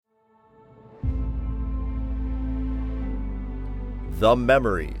the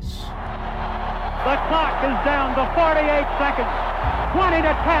memories. The clock is down to 48 seconds. 20-10,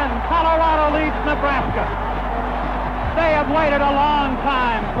 Colorado leads Nebraska. They have waited a long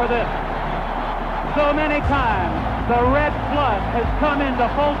time for this. So many times, the red flood has come into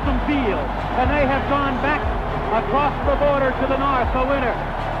Folsom Field, and they have gone back across the border to the north a winner.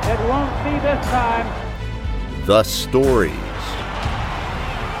 It won't be this time. The stories.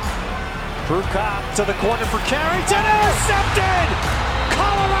 Prukop to the corner for Carrington, intercepted!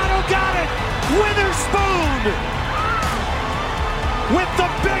 Colorado got it! Witherspoon! With the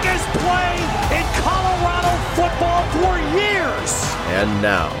biggest play in Colorado football for years! And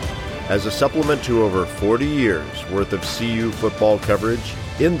now, as a supplement to over 40 years worth of CU football coverage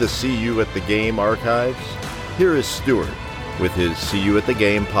in the CU at the Game archives, here is Stuart with his CU at the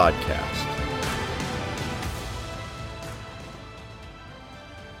Game podcast.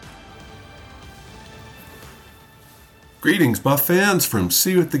 Greetings, Buff fans from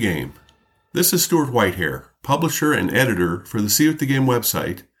CU at the Game. This is Stuart Whitehair, publisher and editor for the CU at the Game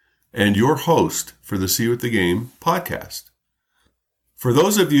website, and your host for the CU at the Game podcast. For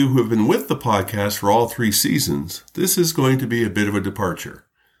those of you who have been with the podcast for all 3 seasons, this is going to be a bit of a departure.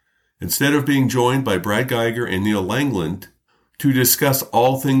 Instead of being joined by Brad Geiger and Neil Langland to discuss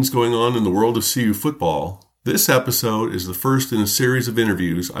all things going on in the world of CU football, this episode is the first in a series of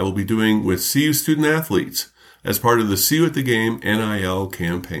interviews I will be doing with CU student athletes as part of the CU at the Game NIL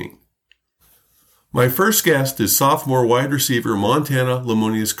campaign. My first guest is sophomore wide receiver Montana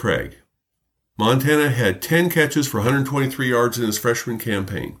Lemonious-Craig. Montana had 10 catches for 123 yards in his freshman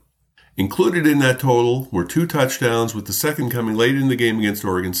campaign. Included in that total were 2 touchdowns, with the second coming late in the game against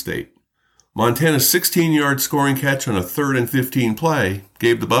Oregon State. Montana's 16-yard scoring catch on a 3rd and 15 play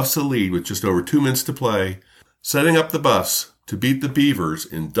gave the Buffs the lead with just over 2 minutes to play, setting up the Buffs to beat the Beavers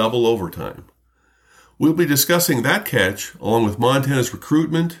in double overtime. We'll be discussing that catch, along with Montana's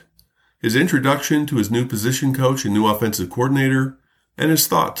recruitment, his introduction to his new position coach and new offensive coordinator, and his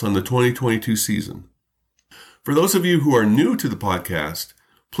thoughts on the 2022 season. For those of you who are new to the podcast,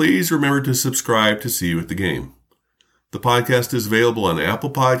 please remember to subscribe to CU at the Game. The podcast is available on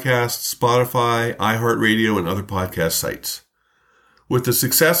Apple Podcasts, Spotify, iHeartRadio, and other podcast sites. With the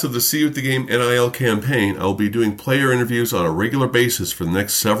success of the CU at the Game NIL campaign, I will be doing player interviews on a regular basis for the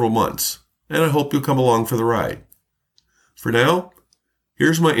next several months, and I hope you'll come along for the ride. For now,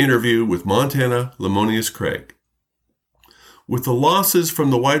 here's my interview with Montana Lemonious-Craig. With the losses from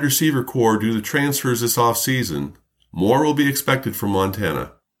the wide receiver corps due to transfers this offseason, more will be expected from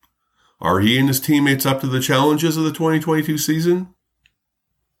Montana. Are he and his teammates up to the challenges of the 2022 season?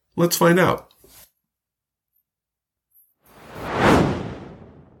 Let's find out.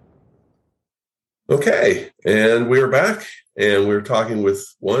 Okay, and we're back, and we're talking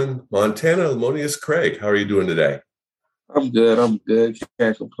with one Montana Lemonious-Craig. How are you doing today? I'm good.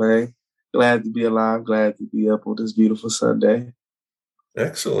 Can't complain. Glad to be alive. Glad to be up on this beautiful Sunday.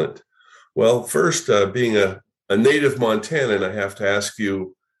 Excellent. Well, first, being a native Montanan, I have to ask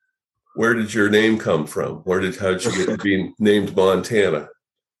you, where did your name come from? How did you get to be named Montana?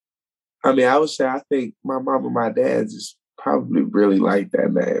 I mean, I would say I think my mom and my dad just probably really like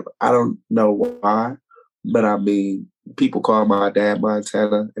that name. I don't know why, but I mean, people call my dad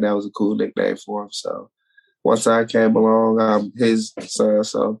Montana, and that was a cool nickname for him. So once I came along, I'm his son,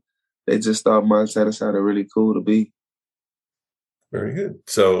 so they just thought Montana sounded really cool to be. Very good.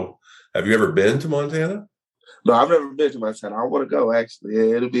 So have you ever been to Montana? No, I've never been to Montana. I want to go, actually.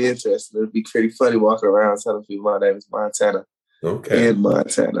 Yeah, it'll be interesting. It'll be pretty funny walking around telling people my name is Montana. Okay. In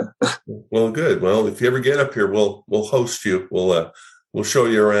Montana. Well, good. Well, if you ever get up here, we'll host you. We'll show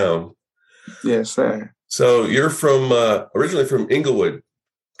you around. Yes, sir. So you're from originally from Inglewood,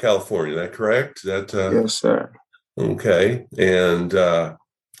 California. Is that correct? Yes, sir. Okay. And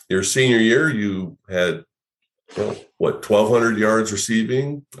your senior year, you had 1,200 yards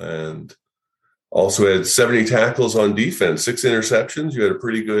receiving, and also had 70 tackles on defense, 6 interceptions. You had a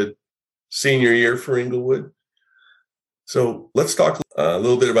pretty good senior year for Inglewood. So let's talk a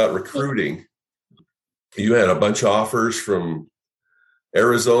little bit about recruiting. You had a bunch of offers from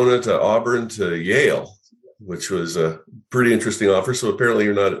Arizona to Auburn to Yale, which was a pretty interesting offer. So apparently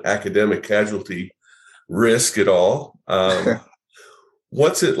you're not an academic casualty risk at all.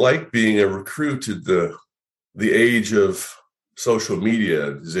 What's it like being a recruit at the age of social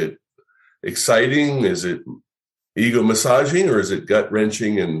media? Is it exciting? Is it ego massaging, or is it gut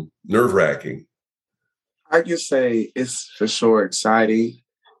wrenching and nerve wracking? I can say it's for sure exciting,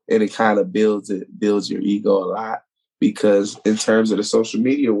 and it kind of builds your ego a lot, because in terms of the social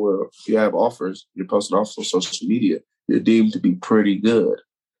media world, if you have offers, you're posting offers on social media, you're deemed to be pretty good,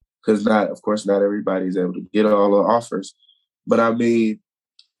 because not everybody's able to get all the offers. But I mean,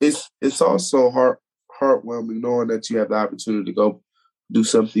 it's also heartwarming knowing that you have the opportunity to go do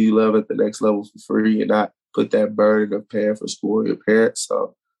something you love at the next level for free and not put that burden of paying for school on your parents.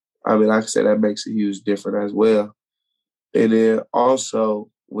 So, I mean, like I said, that makes a huge difference as well. And then also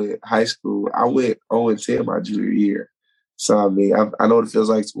with high school, I went 0-10 my junior year. So, I mean, I know what it feels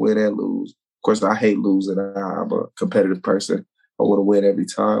like to win and lose. Of course, I hate losing. I'm a competitive person. I want to win every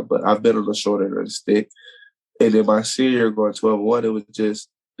time, but I've been on the short end of the stick. And then my senior year going 12-1, it was just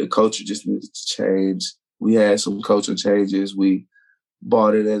the culture just needed to change. We had some culture changes. We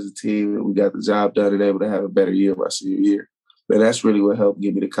bought it as a team and we got the job done and able to have a better year my senior year. And that's really what helped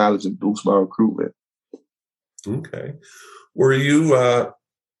get me to college and boost my recruitment. Okay.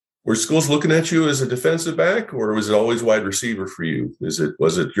 Were schools looking at you as a defensive back, or was it always wide receiver for you? Was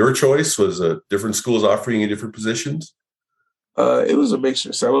it your choice? Was different schools offering you different positions? It was a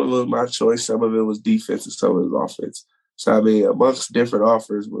mixture. Some of it was my choice. Some of it was defense and some of it was offense. So, I mean, amongst different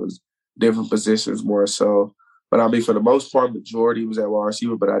offers was different positions more so. But, I mean, for the most part, majority was at wide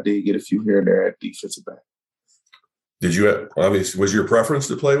receiver, but I did get a few here and there at defensive back. Did you obviously, was your preference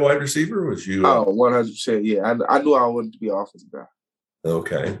to play wide receiver? Was you? 100%. Yeah, I knew I wanted to be offensive guy.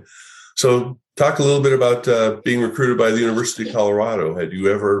 Okay. So talk a little bit about being recruited by the University of Colorado. Had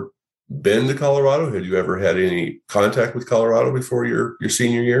you ever been to Colorado? Had you ever had any contact with Colorado before your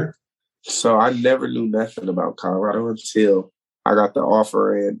senior year? So I never knew nothing about Colorado until I got the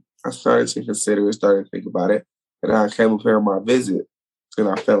offer and I started to consider it, started to think about it. And I came up here on my visit and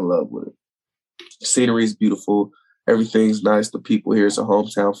I fell in love with it. The scenery is beautiful. Everything's nice. The people here, it's a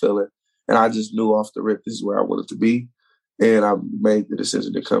hometown feeling. And I just knew off the rip this is where I wanted to be. And I made the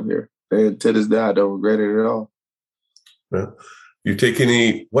decision to come here. And to this day, I don't regret it at all. Well,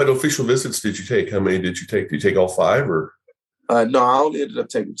 what official visits did you take? How many did you take? Did you take all 5 or? No, I only ended up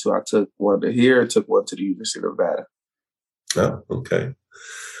taking 2. I took one to here and took one to the University of Nevada. Oh, okay.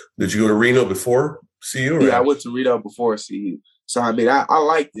 Did you go to Reno before CU? Yeah, I went to Reno before CU. So, I mean, I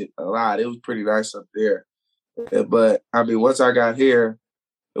liked it a lot. It was pretty nice up there. But, I mean, once I got here,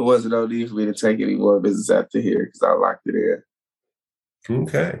 it wasn't no need for me to take any more visits after here because I liked it here.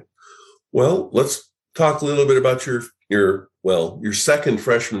 Okay. Well, let's talk a little bit about your second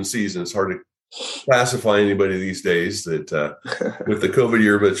freshman season. It's hard to classify anybody these days that with the COVID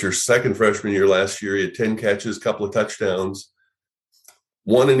year, but it's your second freshman year last year. You had 10 catches, a couple of touchdowns,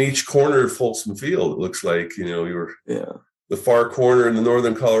 one in each corner of Folsom Field. It looks like, you were the far corner in the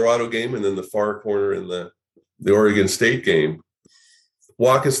Northern Colorado game and then the far corner in the Oregon State game.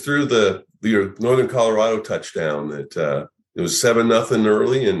 Walk us through your Northern Colorado touchdown that it was 7-0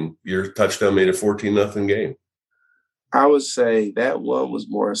 early and your touchdown made a 14-0 game. I would say that one was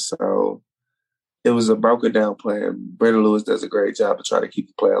more so, it was a broken down play. And Brandon Lewis does a great job of trying to keep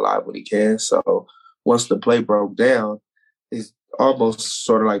the play alive when he can. So once the play broke down, it's almost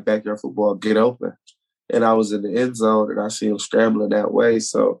sort of like backyard football, get open. And I was in the end zone and I see him scrambling that way.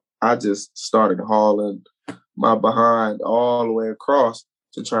 So I just started hauling my behind all the way across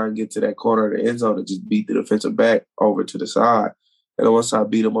to try and get to that corner of the end zone and just beat the defensive back over to the side. And once I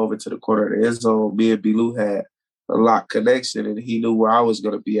beat him over to the corner of the end zone, me and B-Lou had a lock connection and he knew where I was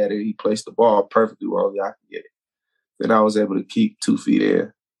going to be at it. He placed the ball perfectly where only I could get it. And I was able to keep 2 feet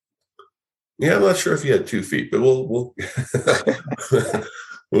in. Yeah, I'm not sure if you had 2 feet, but we'll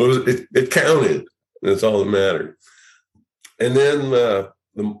it counted. That's all that mattered. And then I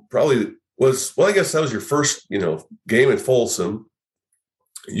guess that was your first, game at Folsom.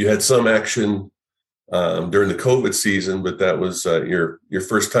 You had some action during the COVID season, but that was your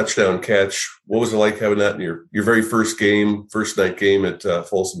first touchdown catch. What was it like having that in your very first night game at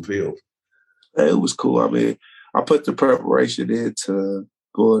Folsom Field? It was cool. I mean, I put the preparation in to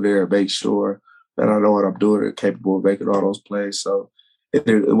go in there and make sure that I know what I'm doing and capable of making all those plays. So it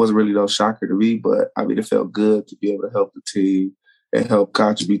wasn't really no shocker to me, but I mean, it felt good to be able to help the team and help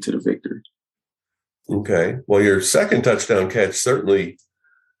contribute to the victory. Okay. Well, your second touchdown catch certainly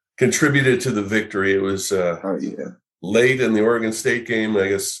contributed to the victory. It was late in the Oregon State game, I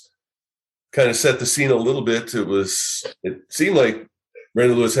guess, kind of set the scene a little bit. It seemed like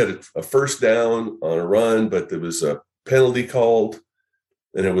Brandon Lewis had a first down on a run, but there was a penalty called,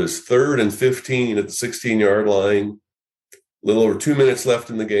 and it was 3rd and 15 at the 16-yard line. A little over 2 minutes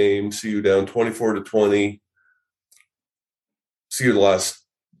left in the game. CU down 24-20. CU the last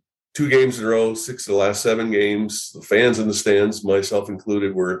 2 games in a row, 6 of the last 7 games. The fans in the stands, myself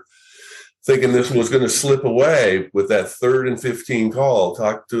included, were thinking this was going to slip away with that 3rd and 15 call.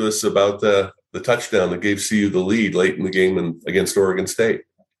 Talk to us about the touchdown that gave CU the lead late in the game against Oregon State.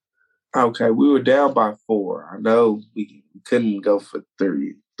 Okay, we were down by 4. I know we couldn't go for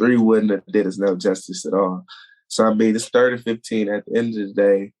 3. 3 wouldn't have did us no justice at all. So, I mean, it's 30-15. At the end of the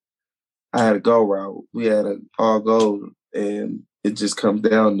day, I had a go route. We had an all goal, and it just comes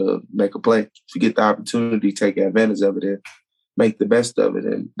down to make a play. If you get the opportunity, take advantage of it and make the best of it.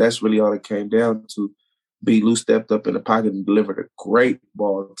 And that's really all it came down to. B. Lou stepped up in the pocket and delivered a great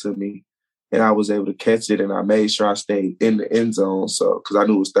ball to me. And I was able to catch it, and I made sure I stayed in the end zone. So, because I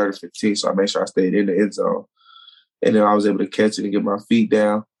knew it was 30-15, so I made sure I stayed in the end zone. And then I was able to catch it and get my feet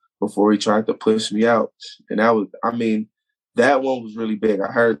down before he tried to push me out. And that was, I mean, that one was really big.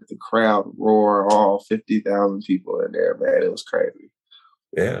 I heard the crowd roar, all 50,000 people in there, man. It was crazy.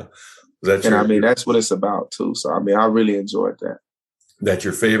 Yeah. I mean, that's what it's about, too. So, I mean, I really enjoyed that. That's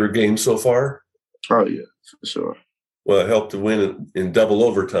your favorite game so far? Oh, yeah, for sure. Well, it helped to win in double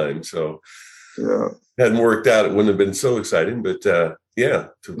overtime. So, yeah, hadn't worked out, it wouldn't have been so exciting. But, yeah,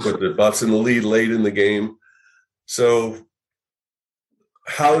 to put the Buffs in the lead late in the game. So,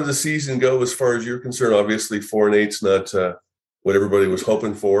 how did the season go as far as you're concerned? Obviously, 4-8's not what everybody was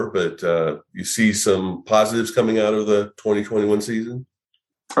hoping for, but you see some positives coming out of the 2021 season?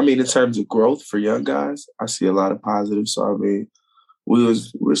 I mean, in terms of growth for young guys, I see a lot of positives. So, I mean,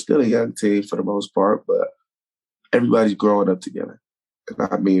 we're still a young team for the most part, but everybody's growing up together. And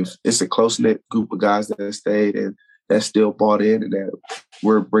I mean, it's a close-knit group of guys that stayed and that still bought in, and that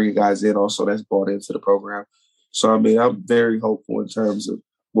we're bringing guys in also that's bought into the program. So, I mean, I'm very hopeful in terms of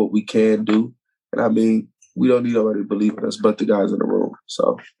what we can do. And, I mean, we don't need nobody to believe in us but the guys in the room.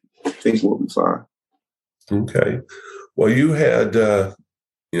 So I think we'll be fine. Okay. Well, you had,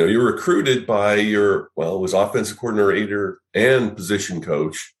 you were recruited by it was offensive coordinator and position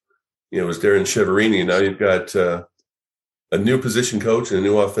coach. It was Darren Cheverini. Now you've got a new position coach and a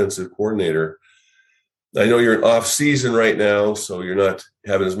new offensive coordinator. I know you're in off season right now, so you're not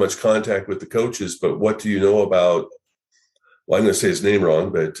having as much contact with the coaches, but what do you know about, I'm going to say his name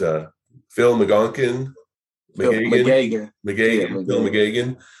wrong, but Phil McGagan. Phil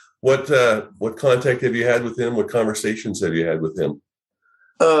McGagan. What contact have you had with him? What conversations have you had with him?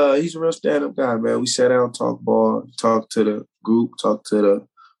 He's a real stand-up guy, man. We sat down, talked ball, talked to the group, talked to the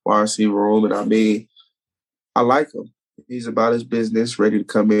wide receiver room, and I mean, I like him. He's about his business, ready to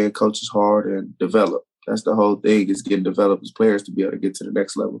come in, coach us hard, and develop. That's the whole thing, is getting developed as players to be able to get to the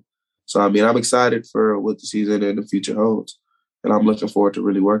next level. So, I mean, I'm excited for what the season and the future holds, and I'm looking forward to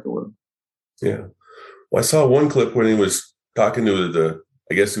really working with him. Yeah. Well, I saw one clip when he was talking to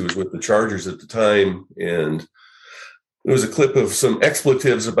I guess he was with the Chargers at the time, and it was a clip of some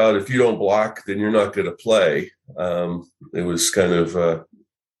expletives about if you don't block, then you're not going to play. It was kind of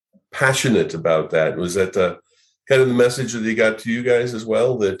passionate about that. Was that kind of the message that he got to you guys as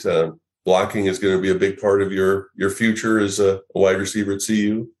well, that blocking is going to be a big part of your future as a wide receiver at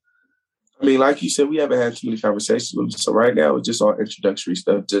CU? I mean, like you said, we haven't had too many conversations with him. So right now it's just all introductory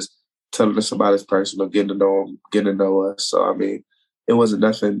stuff, just telling us about his personal, getting to know him, getting to know us. So, I mean, it wasn't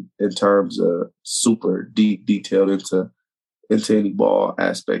nothing in terms of super detailed into any ball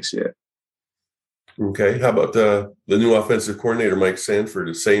aspects yet. Okay. How about the new offensive coordinator, Mike Sanford?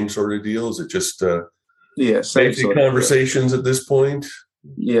 The same sort of deal? Is it just basic conversations at this point?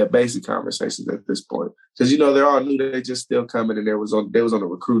 Yeah, basic conversations at this point. Because, they're all new. They just still coming, and they was on the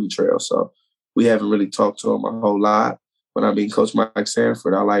recruiting trail. So we haven't really talked to them a whole lot. But, I mean, Coach Mike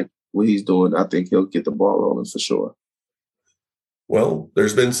Sanford, I like what he's doing. I think he'll get the ball rolling for sure. Well,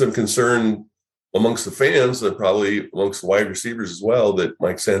 there's been some concern amongst the fans and probably amongst the wide receivers as well that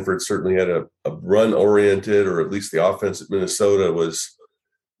Mike Sanford certainly had a run-oriented, or at least the offense at Minnesota was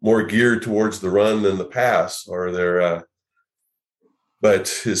more geared towards the run than the pass. But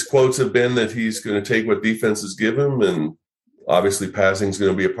his quotes have been that he's going to take what defenses give him, and obviously passing is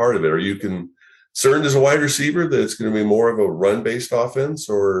going to be a part of it. Are you concerned as a wide receiver that it's going to be more of a run-based offense,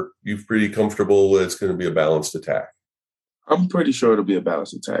 or you pretty comfortable that it's going to be a balanced attack? I'm pretty sure it'll be a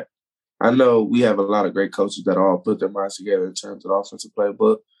balanced attack. I know we have a lot of great coaches that all put their minds together in terms of the offensive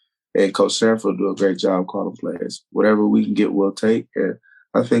playbook, and Coach Sanford will do a great job calling plays. Whatever we can get, we'll take, and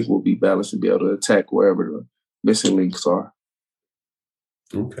I think we'll be balanced and be able to attack wherever the missing links are.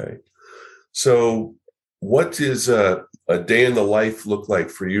 Okay. So what does a day in the life look like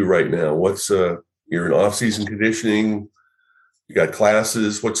for you right now? You're in off-season conditioning, you got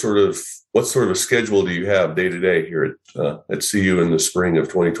classes. What sort of a schedule do you have day to day here at CU in the spring of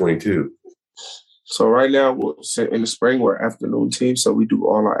 2022? So right now, in the spring, we're afternoon team, so we do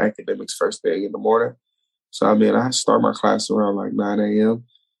all our academics first thing in the morning. So, I mean, I start my class around like 9 a.m.,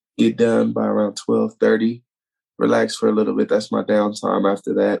 get done by around 12:30, relax for a little bit. That's my downtime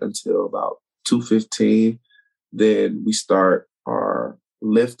after that until about 2:15. Then we start our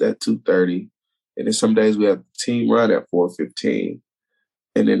lift at 2:30. And then some days we have team run at 4:15.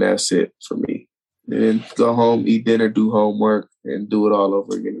 And then that's it for me. and then go home, eat dinner, do homework, and do it all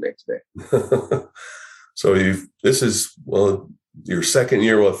over again the next day. So this is your second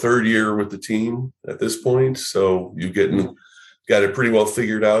year, third year with the team at this point. So you got it pretty well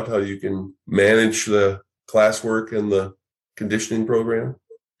figured out how you can manage the classwork and the conditioning program.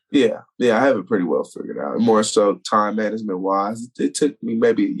 Yeah, I have it pretty well figured out. More so time management wise, it took me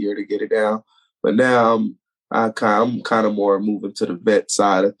maybe a year to get it down, but now I'm kind of more moving to the vet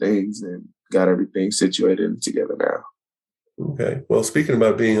side of things and got everything situated and together now. Okay. Well, speaking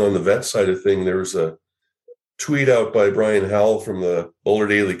about being on the vet side of thing, there was a tweet out by Brian Howell from the Boulder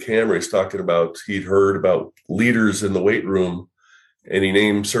Daily Camera. He's talking about he'd heard about leaders in the weight room, and he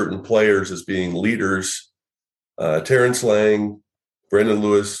named certain players as being leaders: Terrence Lang, Brendan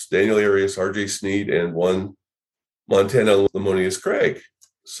Lewis, Daniel Arias, RJ Sneed, and one Montana Lemonious-Craig.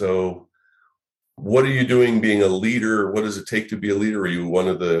 So what are you doing being a leader? What does it take to be a leader? Are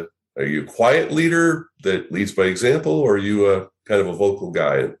you a quiet leader that leads by example, or are you a kind of a vocal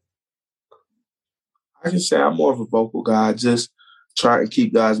guy? I can say I'm more of a vocal guy, just trying to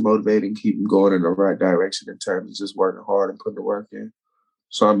keep guys motivated and keep them going in the right direction in terms of just working hard and putting the work in.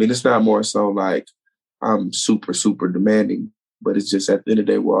 So, I mean, it's not more so like I'm super, super demanding, but it's just at the end of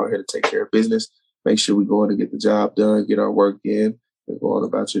the day, we're all here to take care of business, make sure we go in and get the job done, get our work in, and go on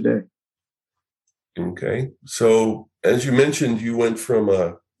about your day. Okay. So as you mentioned, you went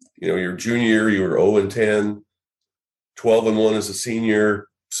from your junior year, you were 0-10, 12-1 as a senior.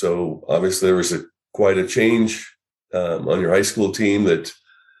 So obviously there was quite a change on your high school team that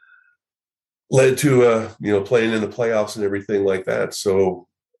led to playing in the playoffs and everything like that. So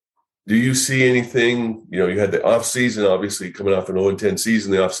do you see anything? You had the off season, obviously coming off an 0-10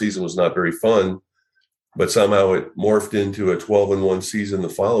 season. The off season was not very fun, but somehow it morphed into a 12-1 season the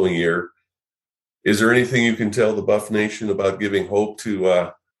following year. Is there anything you can tell the Buff Nation about giving hope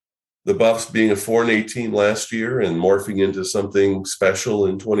to the Buffs being a 4-18 last year and morphing into something special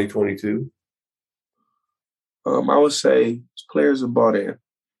in 2022? I would say players have bought in.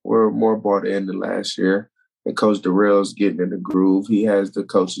 We're more bought in than last year. And Coach Darrell's getting in the groove. He has the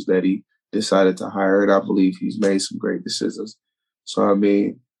coaches that he decided to hire, and I believe he's made some great decisions. So, I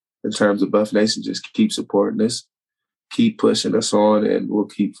mean, in terms of Buff Nation, just keep supporting us, keep pushing us on, and we'll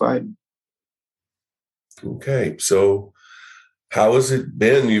keep fighting. Okay. So how has it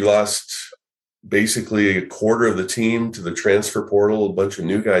been? You lost basically a quarter of the team to the transfer portal. A bunch of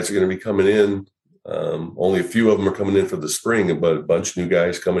new guys are going to be coming in. Only a few of them are coming in for the spring, but a bunch of new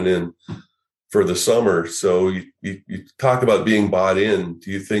guys coming in for the summer. So you talk about being bought in. Do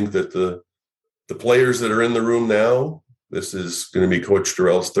you think that the players that are in the room now, this is going to be Coach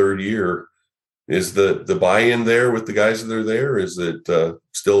Darrell's third year, is the buy-in there with the guys that are there? Is it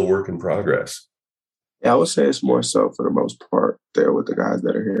still a work in progress? Yeah, I would say it's more so for the most part there with the guys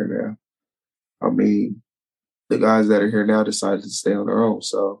that are here now. I mean, the guys that are here now decided to stay on their own.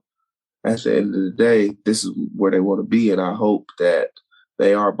 So at the end of the day, this is where they want to be. And I hope that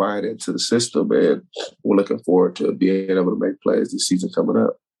they are buying into the system, and we're looking forward to being able to make plays this season coming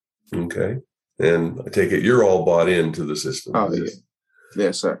up. Okay. And I take it you're all bought into the system. Oh, yeah.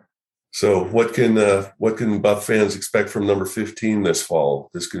 Yes, sir. So what can Buff fans expect from number 15 this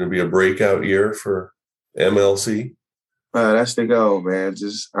fall? Is this going to be a breakout year for MLC? That's the goal, man.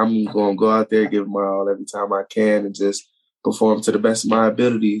 I'm going to go out there, give my all every time I can, and just perform to the best of my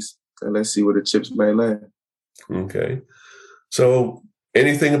abilities. And let's see where the chips may land. Okay. So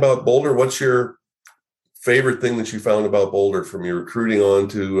anything about Boulder? What's your favorite thing that you found about Boulder from your recruiting on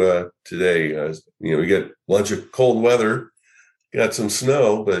to today? We get a bunch of cold weather, got some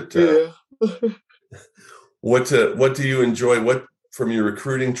snow, but what do you enjoy? What from your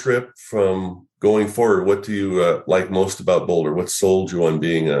recruiting trip from going forward, what do you like most about Boulder? What sold you on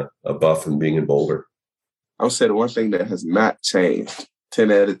being a Buff and being in Boulder? I'll say the one thing that has not changed,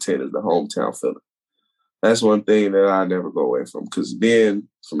 10 out of 10, is the hometown feeling. That's one thing that I never go away from, because being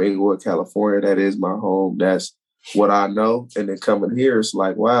from Inglewood, California, that is my home. That's what I know. And then coming here, it's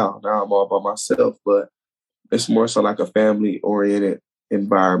like, wow, now I'm all by myself. But it's more so like a family-oriented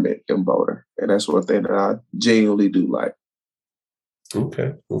environment in Boulder. And that's one thing that I genuinely do like.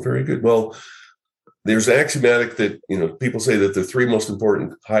 Okay. Well, very good. Well, there's axiomatic that, people say that the three most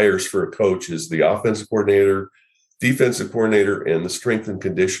important hires for a coach is the offensive coordinator, defensive coordinator, and the strength and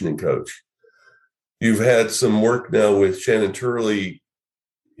conditioning coach. You've had some work now with Shannon Turley.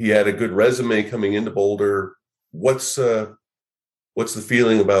 He had a good resume coming into Boulder. What's the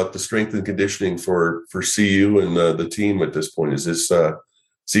feeling about the strength and conditioning for CU and the team at this point? Is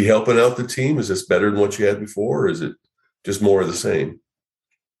he helping out the team? Is this better than what you had before, or is it just more of the same?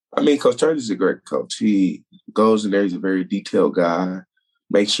 I mean, Coach Turley's a great coach. He goes in there. He's a very detailed guy.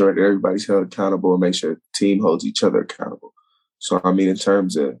 make sure that everybody's held accountable and make sure the team holds each other accountable. So, I mean, in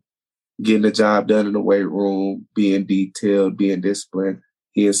terms of getting the job done in the weight room, being detailed, being disciplined,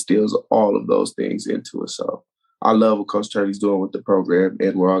 he instills all of those things into us. So I love what Coach Turley's doing with the program,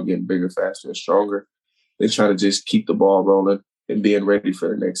 and we're all getting bigger, faster, and stronger. They're trying to just keep the ball rolling and being ready for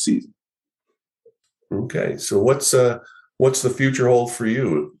the next season. Okay. So what's the future hold for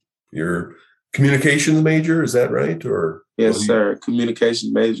you? Your communications major, is that right? Or yes, sir.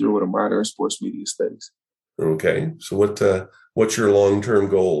 Communications major with a minor in sports media studies. Okay. So what's your long-term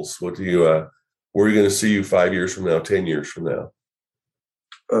goals? What do you where are you going to see you 5 years from now, 10 years from now?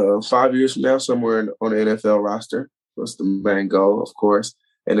 5 years from now, somewhere on the NFL roster. That's the main goal, of course.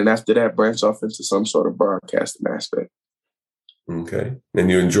 And then after that, branch off into some sort of broadcasting aspect. Okay. And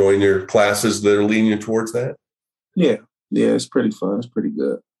you enjoying your classes that are leaning towards that? Yeah. Yeah, it's pretty fun. It's pretty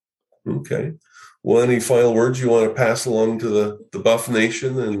good. Okay. Well, any final words you want to pass along to the Buff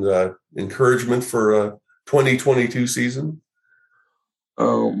Nation and encouragement for 2022 season?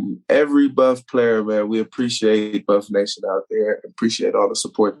 Every Buff player, man, we appreciate Buff Nation out there. Appreciate all the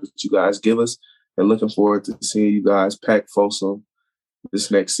support that you guys give us, and looking forward to seeing you guys pack Folsom this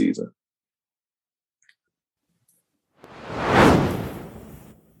next season.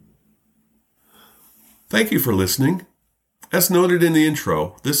 Thank you for listening. As noted in the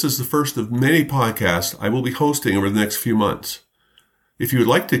intro, this is the first of many podcasts I will be hosting over the next few months. If you would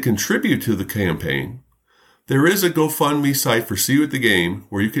like to contribute to the campaign, there is a GoFundMe site for See You at the Game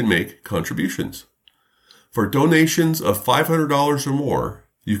where you can make contributions. For donations of $500 or more,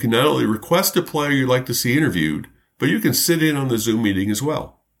 you can not only request a player you'd like to see interviewed, but you can sit in on the Zoom meeting as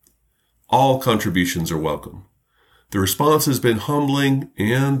well. All contributions are welcome. The response has been humbling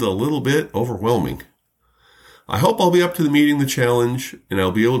and a little bit overwhelming. I hope I'll be up to meeting the challenge, and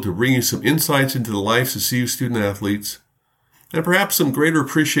I'll be able to bring you some insights into the lives of CU student-athletes, and perhaps some greater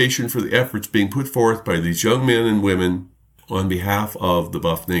appreciation for the efforts being put forth by these young men and women on behalf of the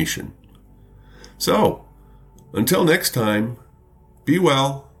Buff Nation. So, until next time, be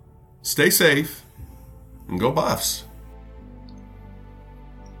well, stay safe, and go Buffs.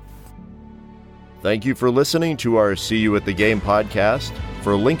 Thank you for listening to our See You at the Game podcast.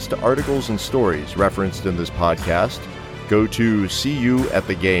 For links to articles and stories referenced in this podcast, go to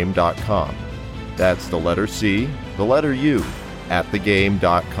cuyatthegame.com. That's the letter C, the letter U,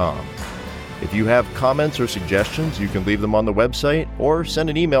 atthegame.com. If you have comments or suggestions, you can leave them on the website or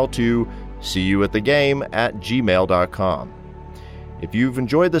send an email to cuyatthegame@gmail.com. If you've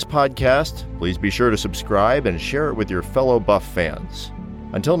enjoyed this podcast, please be sure to subscribe and share it with your fellow Buff fans.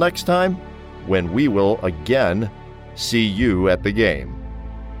 Until next time, when we will again see you at the game.